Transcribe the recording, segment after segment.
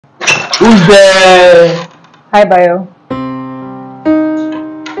Who's there? Hi, Bayo.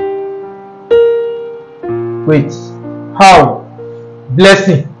 Wait. How?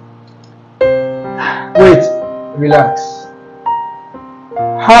 Blessing. Wait. Relax.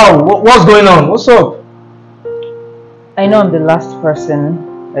 How? What's going on? What's up? I know I'm the last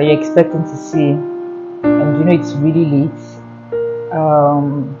person that you're expecting to see, and you know it's really late.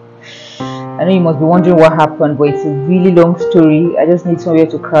 I know you must be wondering what happened, but it's a really long story. I just need somewhere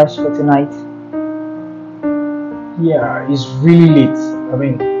to crash for tonight. Yeah, it's really late. I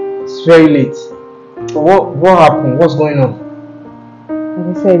mean, it's very late. What happened? What's going on?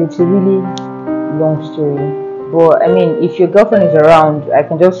 Like I said, it's a really long story. But I mean, if your girlfriend is around, I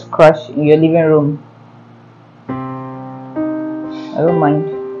can just crash in your living room. I don't mind.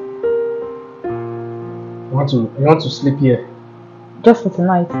 You want to sleep here? Just for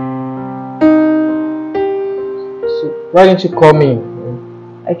tonight. So why didn't you call me?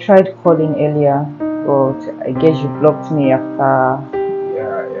 I tried calling earlier, but I guess you blocked me after.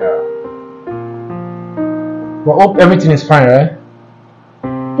 Yeah. But hope everything is fine, right?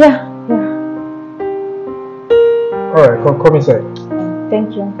 Yeah. Alright, come inside.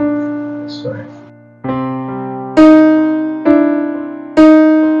 Thank you. Sorry.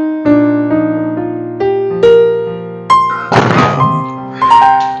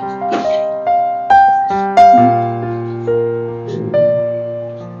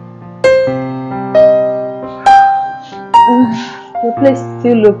 Your place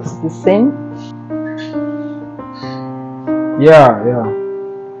still looks the same. Yeah.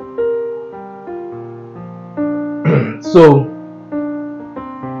 So,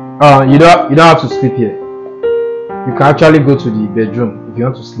 you don't have to sleep here. You can actually go to the bedroom if you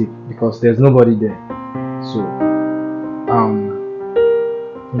want to sleep because there's nobody there. So,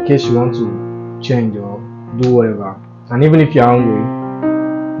 in case you want to change or do whatever, and even if you're hungry,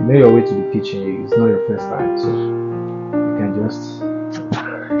 you know your way to the kitchen. It's not your first time, so you can just.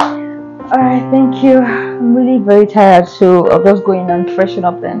 Alright, thank you. I'm really very tired, so I'll just go in and freshen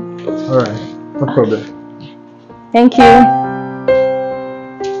up then. Alright, no problem. Thank you.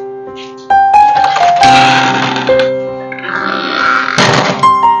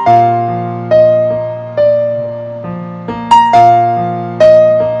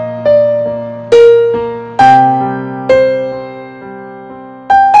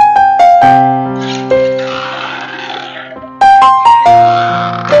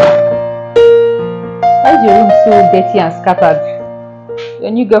 Why is your room so dirty and scattered? Your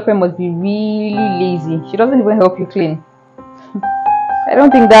new girlfriend must be really lazy. She doesn't even help you clean. I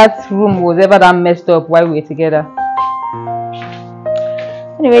don't think that room was ever that messed up while we were together.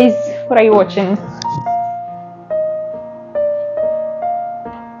 Anyways, what are you watching?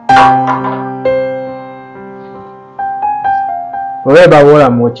 Forget about what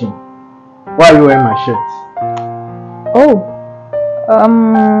I'm watching. Why are you wearing my shirt? Oh,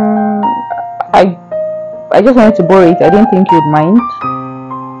 I just wanted to borrow it. I didn't think you'd mind.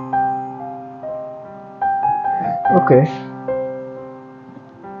 Okay.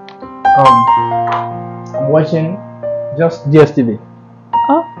 I'm watching just DSTV.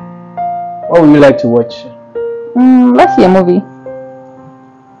 Oh. What would you like to watch? Let's see a movie.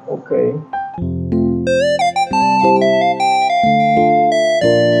 Okay.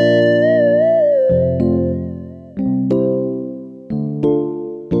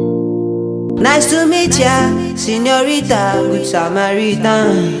 Nice to meet ya, señorita, good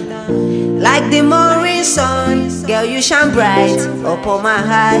Samaritan. Like the morning sun, girl you shine bright upon my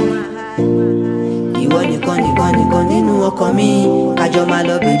high. Ìwọ nìkan nínú ọkàn mi, kájọ máa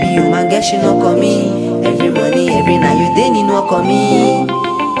lọ baby o máa gẹ́ ṣínú ọkàn mi. Every morning, every night you dé nínú ọkàn mi.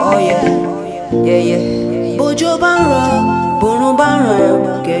 Oh yeah. Bójò bá ń rọ̀, bòrùn bá ń ràn,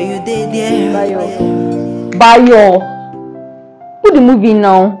 girl you dey there. Bayo, put the movie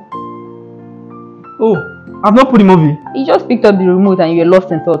now. Oh, I've not put the movie. You just picked up the remote and you were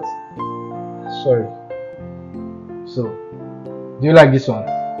lost in thought. Sorry. So, do you like this one?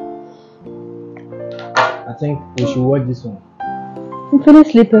 I think we should watch this one. I'm feeling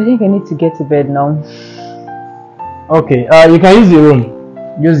sleepy. I think I need to get to bed now. Okay, you can use the room.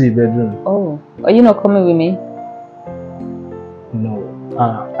 Use the bedroom. Oh, are you not coming with me? No.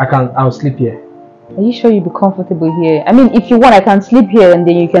 I'll sleep here. Are you sure you'll be comfortable here? I mean, if you want, I can sleep here and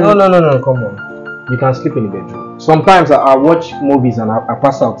then you can... No, come on. You can sleep in the bedroom. Sometimes I watch movies and I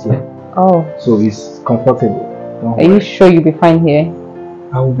pass out here. Oh. So it's comfortable. Are you sure you'll be fine here?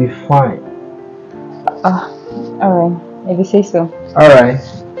 I will be fine. Alright. If you say so. Alright.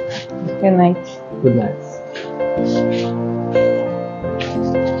 Good night. Good night.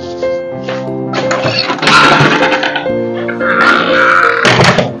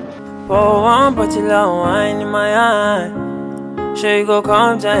 Pour one bottle of wine in my hand. Sure you go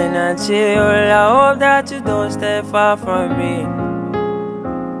come join and chill. I hope that you don't stay far from me.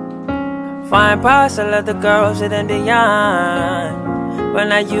 Fine past a lot of girls sitting the yarn. But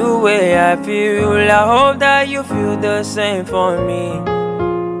now you way I feel. I hope that you feel the same for me.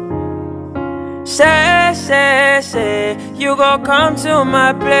 Say, you go come to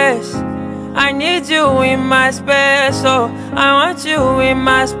my place. I need you in my space, oh, I want you in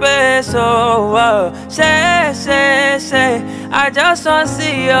my space, oh, oh. Say, I just want to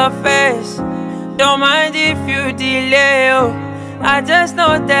see your face. Don't mind if you delay, oh, I just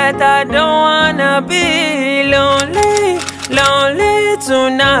know that I don't wanna be lonely, lonely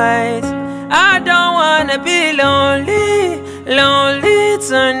tonight. I don't wanna be lonely, lonely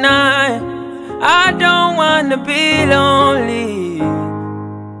tonight. I don't wanna be lonely.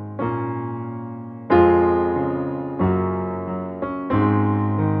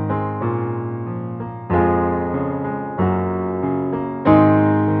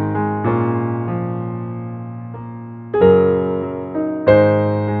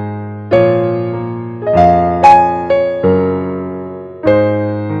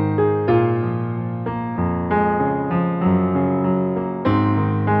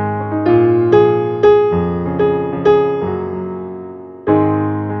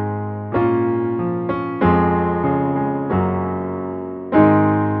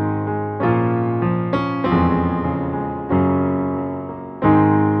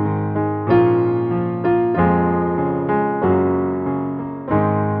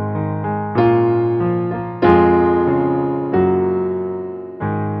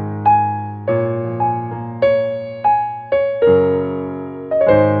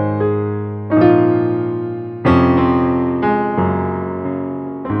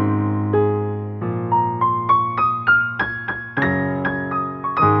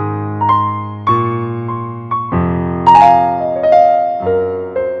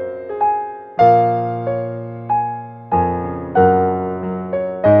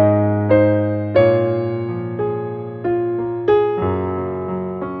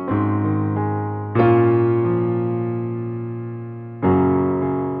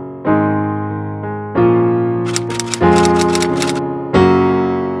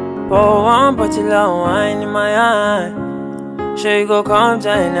 Pour one bottle of wine in my hand. Sure you go come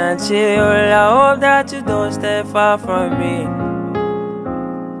join and chill. I hope that you don't stay far from me.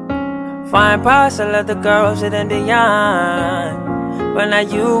 Fine past a lot of girls sitting the yarn. But now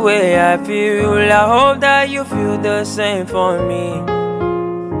you way I feel. I hope that you feel the same for me.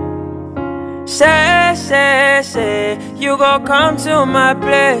 Say, you go come to my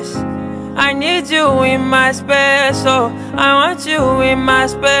place. I need you in my space, oh, I want you in my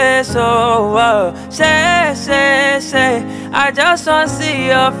space, oh, oh. Say, I just want to see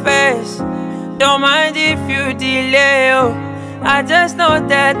your face. Don't mind if you delay, oh, I just know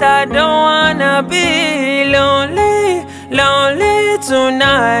that I don't wanna be lonely, lonely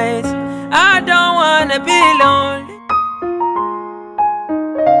tonight. I don't wanna be lonely.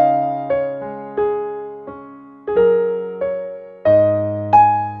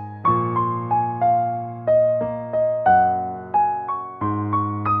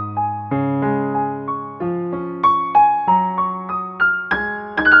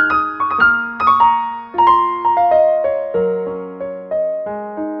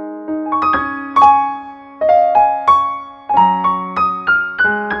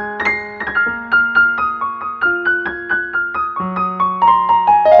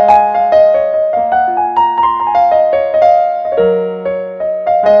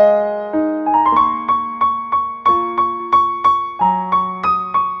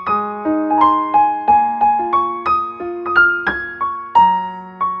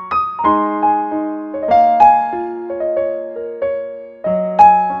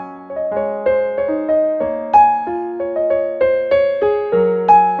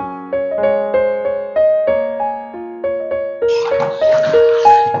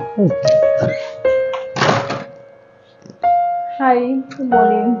 Hi, good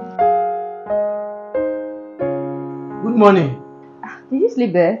morning. Good morning. Did you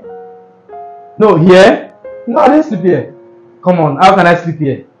sleep there? No, here? No, I didn't sleep here. Come on, how can I sleep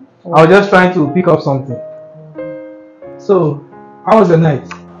here? I was just trying to pick up something. So, how was your night?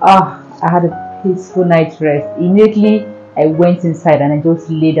 I had a peaceful night's rest. Immediately, I went inside and I just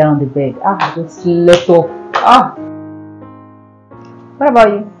lay down on the bed. I just slept off. What about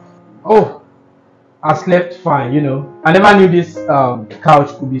you? Oh, I slept fine, you know. I never knew this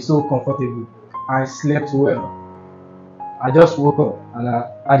couch could be so comfortable. I slept well. I just woke up and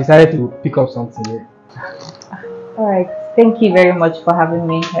I decided to pick up something here. Alright. Thank you very much for having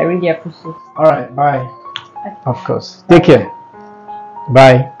me. I really appreciate it. Alright, bye. Of course. Take care.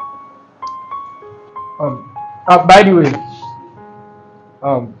 Bye. By the way,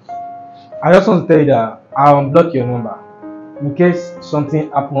 I just want to tell you that I'll unblock your number in case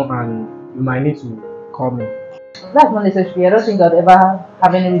something happens and you might need to call me. That's not necessary. I don't think I'd ever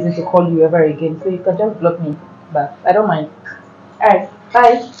have any reason to call you ever again. So you can just block me back. I don't mind. Alright,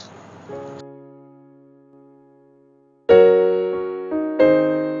 bye.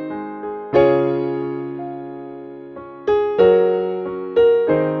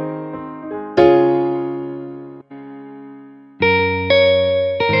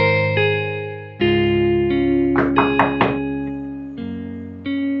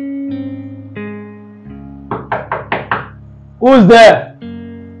 Who's there?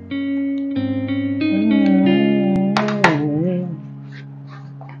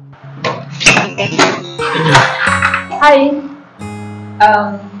 Hi.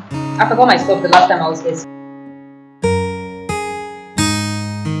 I forgot my stuff the last time I was here.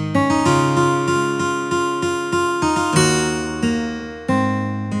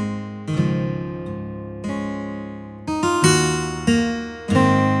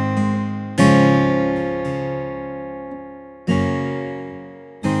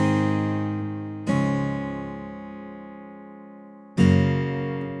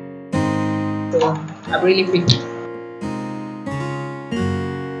 So I'm really quick.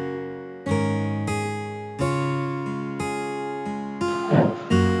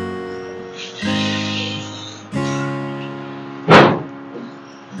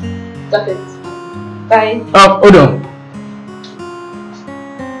 Got it. Bye. Hold on.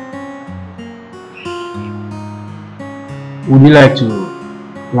 Would you like to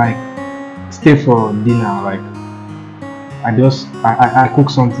stay for dinner? I cook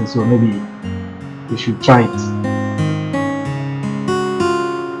something, so maybe you should try it.